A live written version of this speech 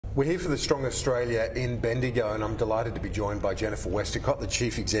We're here for the Strong Australia in Bendigo, and I'm delighted to be joined by Jennifer Westacott, the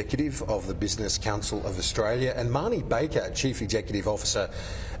Chief Executive of the Business Council of Australia, and Marnie Baker, Chief Executive Officer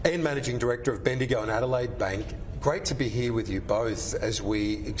and Managing Director of Bendigo and Adelaide Bank. Great to be here with you both as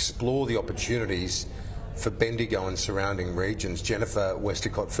we explore the opportunities for Bendigo and surrounding regions. Jennifer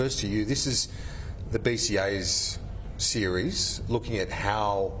Westacott, first to you. This is the BCA's series looking at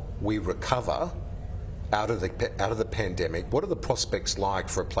how we recover out of the pandemic. What are the prospects like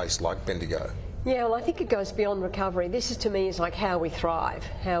for a place like Bendigo? Yeah, well, I think it goes beyond recovery. This is, to me, is like how we thrive,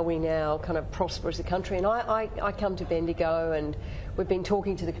 how we now kind of prosper as a country. And I come to Bendigo, and we've been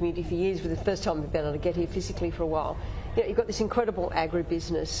talking to the community for years. For the first time we've been able to get here physically for a while. You know, you've got this incredible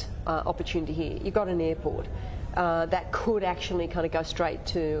agribusiness opportunity here. You've got an airport that could actually kind of go straight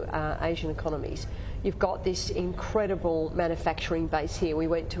to Asian economies. You've got this incredible manufacturing base here. We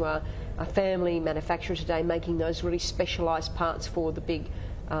went to a family manufacturer today making those really specialised parts for the big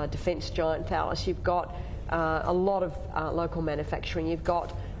defence giant Thales. You've got a lot of local manufacturing. You've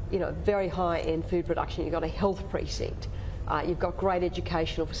got, you know, very high-end food production. You've got a health precinct. You've got great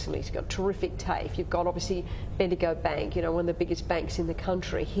educational facilities. You've got terrific TAFE. You've got, obviously, Bendigo Bank, you know, one of the biggest banks in the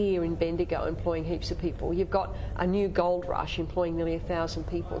country, here in Bendigo, employing heaps of people. You've got a new gold rush employing nearly 1,000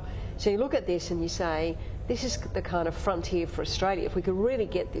 people. So you look at this and you say, this is the kind of frontier for Australia. If we could really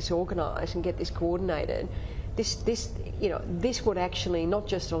get this organised and get this coordinated, this would actually not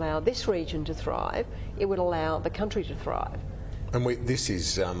just allow this region to thrive, it would allow the country to thrive. And this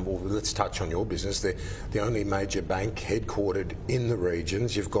is, well, let's touch on your business. The only major bank headquartered in the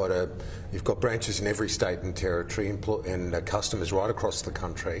regions. You've got branches in every state and territory, and customers right across the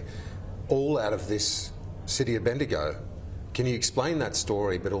country, all out of this city of Bendigo. Can you explain that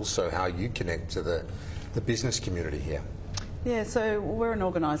story, but also how you connect to the business community here? Yeah, so we're an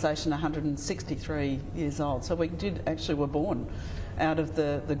organisation 163 years old. So we were born out of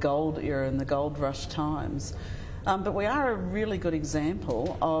the gold era and the gold rush times. But we are a really good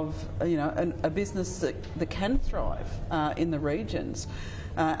example of, you know, a business that can thrive in the regions.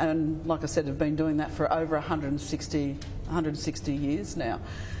 And like I said, have been doing that for over 160 years now.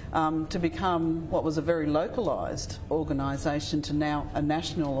 To become what was a very localised organisation to now a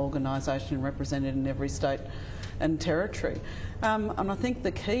national organisation represented in every state and territory. And I think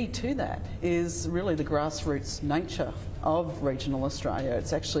the key to that is really the grassroots nature of regional Australia.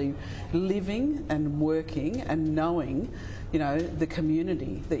 It's actually living and working and knowing, you know, the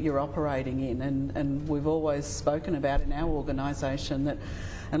community that you're operating in. And we've always spoken about in our organisation that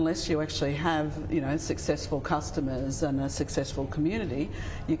unless you actually have, you know, successful customers and a successful community,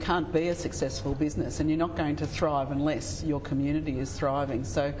 you can't be a successful business, and you're not going to thrive unless your community is thriving.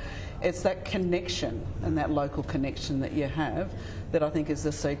 So it's that connection and that local connection that you have that I think is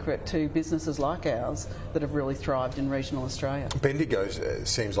the secret to businesses like ours that have really thrived in regional Australia. Bendigo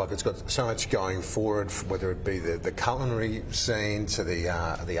seems like it's got so much going for it, whether it be the culinary scene, to the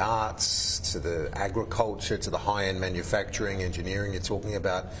arts, to the agriculture, to the high-end manufacturing, engineering you're talking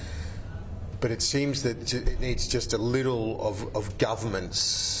about. But it seems that it needs just a little of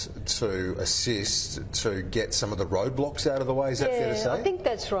governments to assist to get some of the roadblocks out of the way. Is that fair to say? I think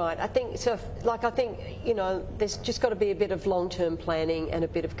that's right. I think so. Like, I think, you know, there's just got to be a bit of long-term planning and a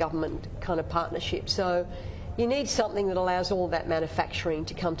bit of government kind of partnership. So you need something that allows all that manufacturing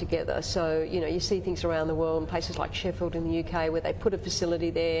to come together. So, you know, you see things around the world in places like Sheffield in the UK where they put a facility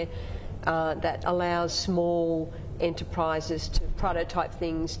there that allows small enterprises to prototype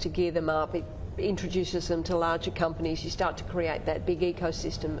things, to gear them up. It introduces them to larger companies. You start to create that big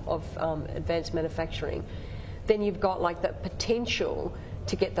ecosystem of advanced manufacturing. Then you've got like the potential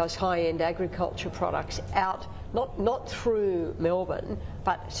to get those high-end agriculture products out, not through Melbourne,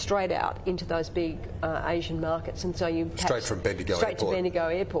 but straight out into those big Asian markets. And so you straight from Bendigo Airport. To Bendigo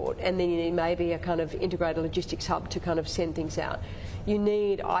Airport, and then you need maybe a kind of integrated logistics hub to kind of send things out. You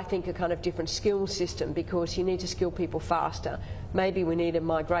need, I think, a kind of different skill system, because you need to skill people faster. Maybe we need a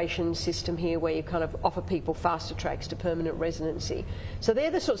migration system here where you kind of offer people faster tracks to permanent residency. So they're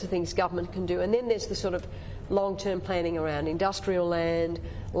the sorts of things government can do. And then there's the sort of long-term planning around industrial land,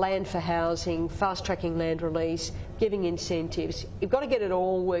 land for housing, fast-tracking land release, giving incentives. You've got to get it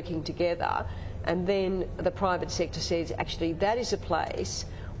all working together. And then the private sector says, actually, that is a place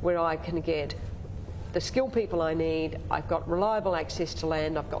where I can get the skilled people I need, I've got reliable access to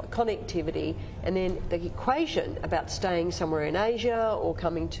land, I've got connectivity, and then the equation about staying somewhere in Asia or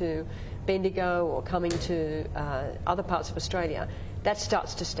coming to Bendigo or coming to other parts of Australia, that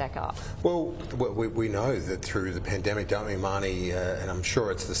starts to stack up. Well, we know that through the pandemic, don't we, Marnie, and I'm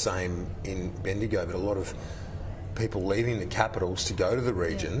sure it's the same in Bendigo, but a lot of people leaving the capitals to go to the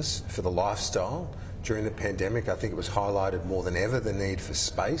regions for the lifestyle, during the pandemic. I think it was highlighted more than ever, the need for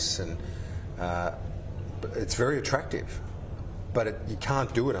space, and it's very attractive. But you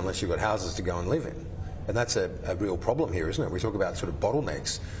can't do it unless you've got houses to go and live in. And that's a real problem here, isn't it? We talk about sort of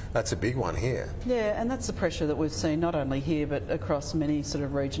bottlenecks. That's a big one here. Yeah, and that's the pressure that we've seen not only here but across many sort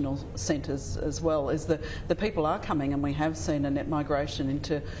of regional centres as well, is that the people are coming, and we have seen a net migration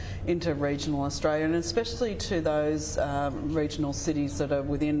into regional Australia, and especially to those regional cities that are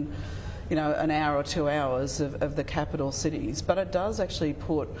within, you know, an hour or 2 hours of the capital cities. But it does actually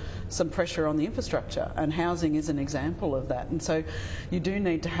put some pressure on the infrastructure, and housing is an example of that. And so you do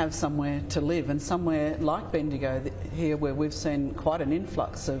need to have somewhere to live, and somewhere like Bendigo here, where we've seen quite an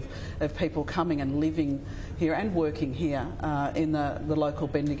influx of people coming and living here and working here in the local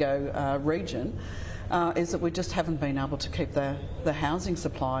Bendigo region, is that we just haven't been able to keep the housing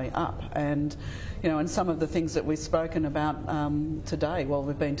supply up. And you know, and some of the things that we've spoken about today while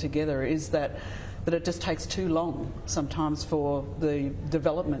we've been together is that it just takes too long sometimes for the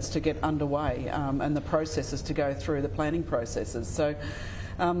developments to get underway and the processes to go through, the planning processes. So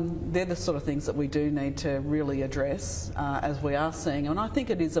they're the sort of things that we do need to really address as we are seeing. And I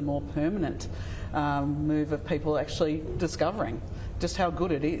think it is a more permanent move of people actually discovering just how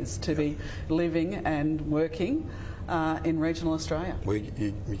good it is to be living and working in regional Australia. Well,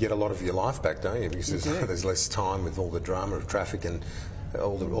 you get a lot of your life back, don't you? Because there's less time with all the drama of traffic and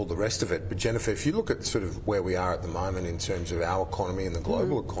all the rest of it. But Jennifer, if you look at sort of where we are at the moment in terms of our economy and the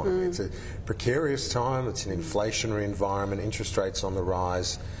global economy, it's a precarious time. It's an inflationary environment. Interest rates on the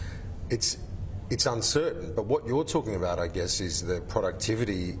rise. It's uncertain. But what you're talking about, I guess, is the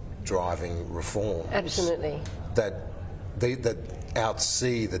productivity driving reforms. Absolutely. That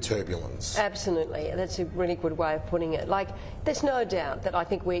outsee the turbulence. Absolutely, that's a really good way of putting it. Like, there's no doubt that I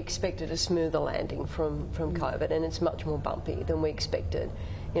think we expected a smoother landing from COVID, and it's much more bumpy than we expected.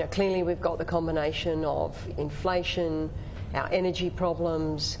 You know, clearly we've got the combination of inflation, our energy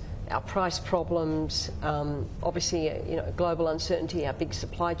problems, our price problems, obviously, you know, global uncertainty, our big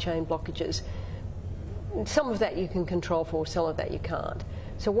supply chain blockages. Some of that you can control for, some of that you can't.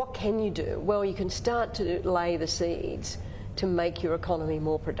 So what can you do? Well, you can start to lay the seeds to make your economy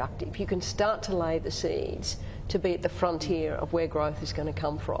more productive. You can start to lay the seeds to be at the frontier of where growth is going to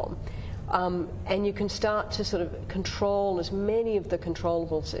come from. And you can start to sort of control as many of the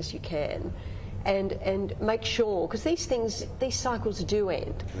controllables as you can, and make sure, because these cycles do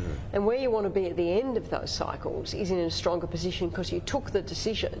end. And where you want to be at the end of those cycles is in a stronger position, because you took the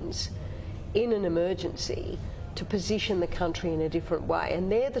decisions in an emergency to position the country in a different way. And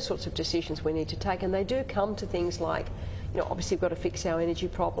they're the sorts of decisions we need to take, and they do come to things like, you know, obviously we've got to fix our energy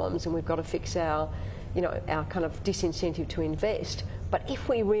problems, and we've got to fix our, you know, our kind of disincentive to invest. But if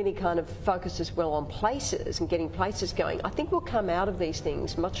we really kind of focus as well on places and getting places going, I think we'll come out of these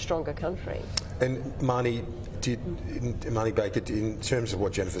things a much stronger country. And Marnie Baker, in terms of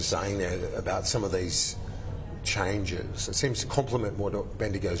what Jennifer's saying there about some of these changes, it seems to complement what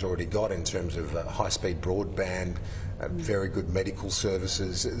Bendigo's already got in terms of high-speed broadband, very good medical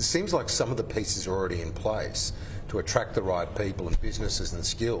services. It seems like some of the pieces are already in place to attract the right people and businesses and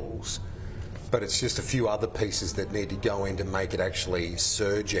skills, but it's just a few other pieces that need to go in to make it actually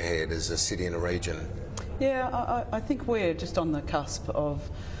surge ahead as a city and a region. Yeah, I think we're just on the cusp of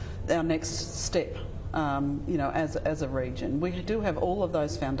our next step. You know, as a region, we do have all of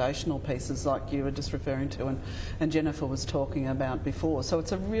those foundational pieces like you were just referring to, and Jennifer was talking about before. So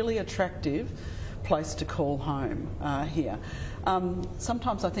it's a really attractive place to call home here.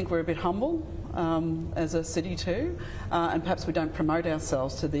 Sometimes I think we're a bit humble as a city too, and perhaps we don't promote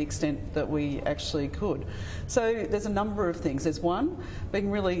ourselves to the extent that we actually could. So there's a number of things. There's one, being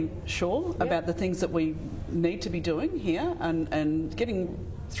really sure about the things that we need to be doing here, and getting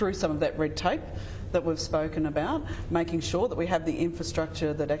through some of that red tape that we've spoken about, making sure that we have the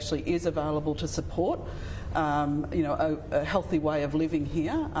infrastructure that actually is available to support you know, a healthy way of living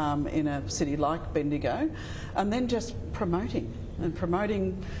here in a city like Bendigo, and then just promoting,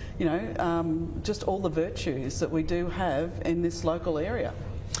 you know, just all the virtues that we do have in this local area.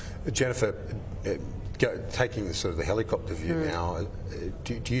 Jennifer, taking the sort of the helicopter view now,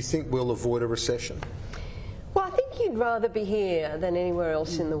 do you think we'll avoid a recession? Well, I think you'd rather be here than anywhere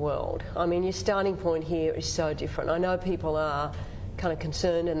else in the world. I mean, your starting point here is so different. I know people are kind of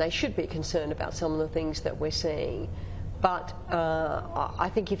concerned, and they should be concerned about some of the things that we're seeing. But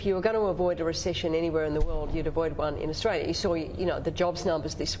I think if you were going to avoid a recession anywhere in the world, you'd avoid one in Australia. You saw, you know, the jobs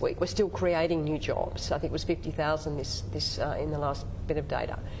numbers this week. We're still creating new jobs. I think it was 50,000 this in the last bit of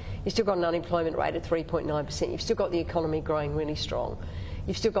data. You've still got an unemployment rate at 3.9%. You've still got the economy growing really strong.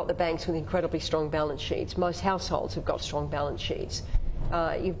 You've still got the banks with incredibly strong balance sheets. Most households have got strong balance sheets.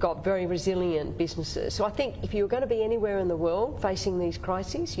 You've got very resilient businesses. So I think if you were going to be anywhere in the world facing these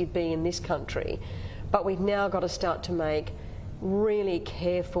crises, you'd be in this country. But we've now got to start to make really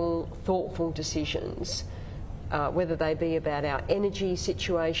careful, thoughtful decisions, whether they be about our energy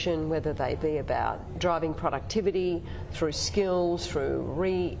situation, whether they be about driving productivity through skills, through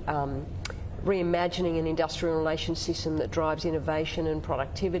reimagining an industrial relations system that drives innovation and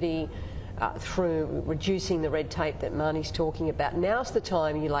productivity, through reducing the red tape that Marnie's talking about. Now's the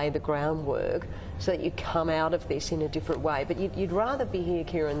time you lay the groundwork so that you come out of this in a different way. But you'd rather be here,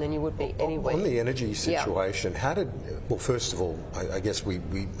 Kieran, than you would be anywhere. On the energy situation, well, first of all, I guess we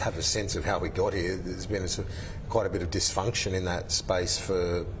have a sense of how we got here. There's been quite a bit of dysfunction in that space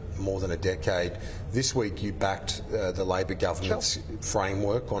for more than a decade. This week you backed the Labor government's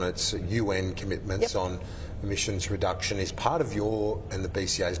framework on its UN commitments on emissions reduction. Is part of your and the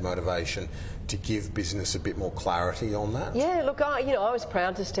BCA's motivation to give business a bit more clarity on that? Yeah, look, I was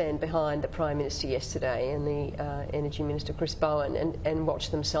proud to stand behind the Prime Minister yesterday and the Energy Minister Chris Bowen and watch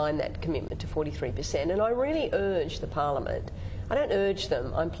them sign that commitment to 43%. And I really urge the Parliament, I don't urge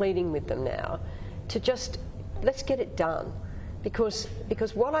them, I'm pleading with them now, to just, let's get it done. Because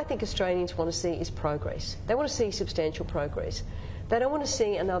what I think Australians want to see is progress. They want to see substantial progress. They don't want to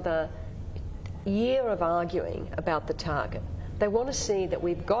see another year of arguing about the target. They want to see that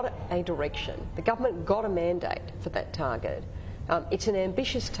we've got a direction. The government got a mandate for that target. It's an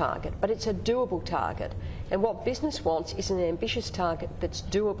ambitious target, but it's a doable target. And what business wants is an ambitious target that's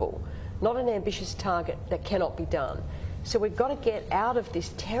doable, not an ambitious target that cannot be done. So we've got to get out of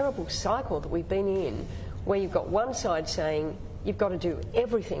this terrible cycle that we've been in, where you've got one side saying you've got to do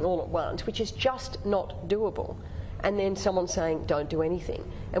everything all at once, which is just not doable. And then someone saying, don't do anything.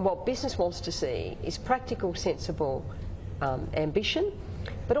 And what business wants to see is practical, sensible ambition.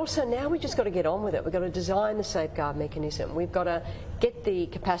 But also now we've just got to get on with it. We've got to design the safeguard mechanism. We've got to get the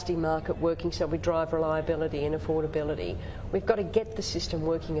capacity market working so we drive reliability and affordability. We've got to get the system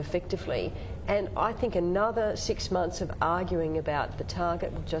working effectively. And I think another 6 months of arguing about the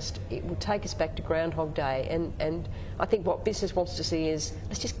target will take us back to Groundhog Day. And I think what business wants to see is,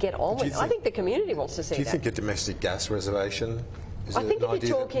 let's just get on with it. I think the community wants to see that. Do you think a domestic gas reservation is I think an if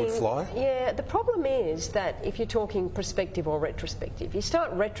you're talking, that would fly? Yeah, the problem is that if you're talking prospective or retrospective, you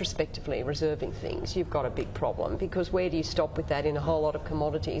start retrospectively reserving things, you've got a big problem, because where do you stop with that in a whole lot of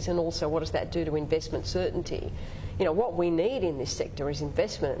commodities, and also what does that do to investment certainty? You know, what we need in this sector is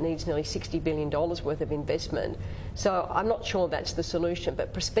investment. It needs nearly $60 billion worth of investment. So I'm not sure that's the solution,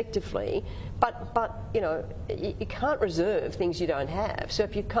 but prospectively, but you know, you can't reserve things you don't have. So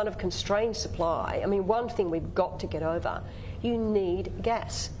if you kind of constrain supply, I mean, one thing we've got to get over, you need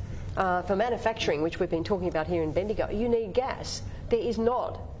gas. For manufacturing, which we've been talking about here in Bendigo, you need gas. There is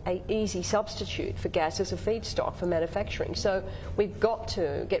not an easy substitute for gas as a feedstock for manufacturing. So we've got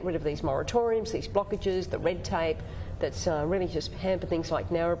to get rid of these moratoriums, these blockages, the red tape that's really just hampered things like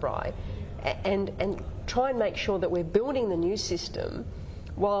Narrabri, and try and make sure that we're building the new system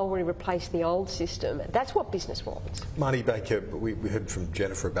while we replace the old system. That's what business wants. Marnie Baker, we heard from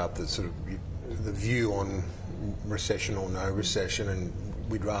Jennifer about the sort of the view on recession or no recession, and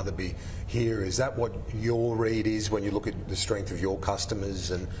we'd rather be here. Is that what your read is when you look at the strength of your customers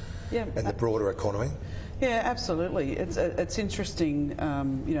and the broader economy? Yeah, absolutely. It's interesting,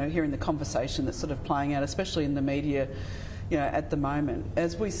 you know, hearing the conversation that's sort of playing out, especially in the media, you know, at the moment.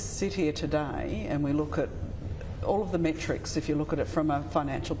 As we sit here today and we look at all of the metrics, if you look at it from a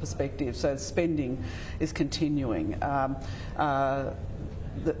financial perspective, so spending is continuing.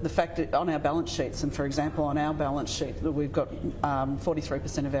 The fact that on our balance sheets, and for example on our balance sheet, we've got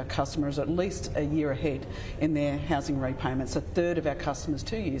 43% of our customers at least a year ahead in their housing repayments, a third of our customers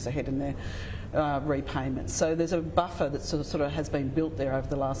 2 years ahead in their repayments. So there's a buffer that sort of has been built there over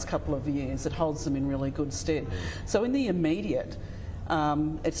the last couple of years that holds them in really good stead. So in the immediate,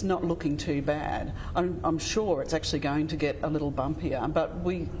 it's not looking too bad. I'm sure it's actually going to get a little bumpier, but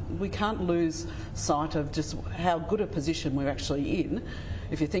we can't lose sight of just how good a position we're actually in.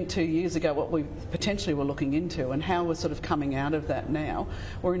 If you think 2 years ago what we potentially were looking into and how we're sort of coming out of that now,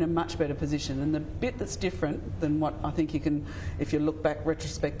 we're in a much better position. And the bit that's different than what I think you can, if you look back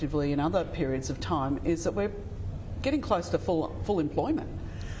retrospectively in other periods of time, is that we're getting close to full employment.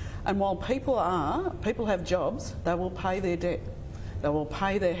 And while people have jobs, they will pay their debt. They will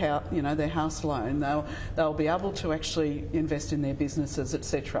pay their house, you know, their house loan. They'll be able to actually invest in their businesses,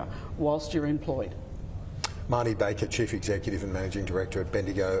 etc., whilst you're employed. Marnie Baker, Chief Executive and Managing Director at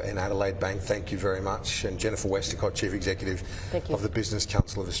Bendigo and Adelaide Bank, thank you very much. And Jennifer Westacott, Chief Executive of the Business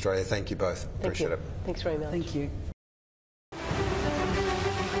Council of Australia, thank you both. Appreciate it. Thanks very much. Thank you.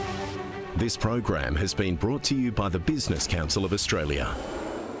 This program has been brought to you by the Business Council of Australia.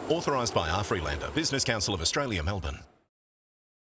 Authorised by our Freelander, Business Council of Australia, Melbourne.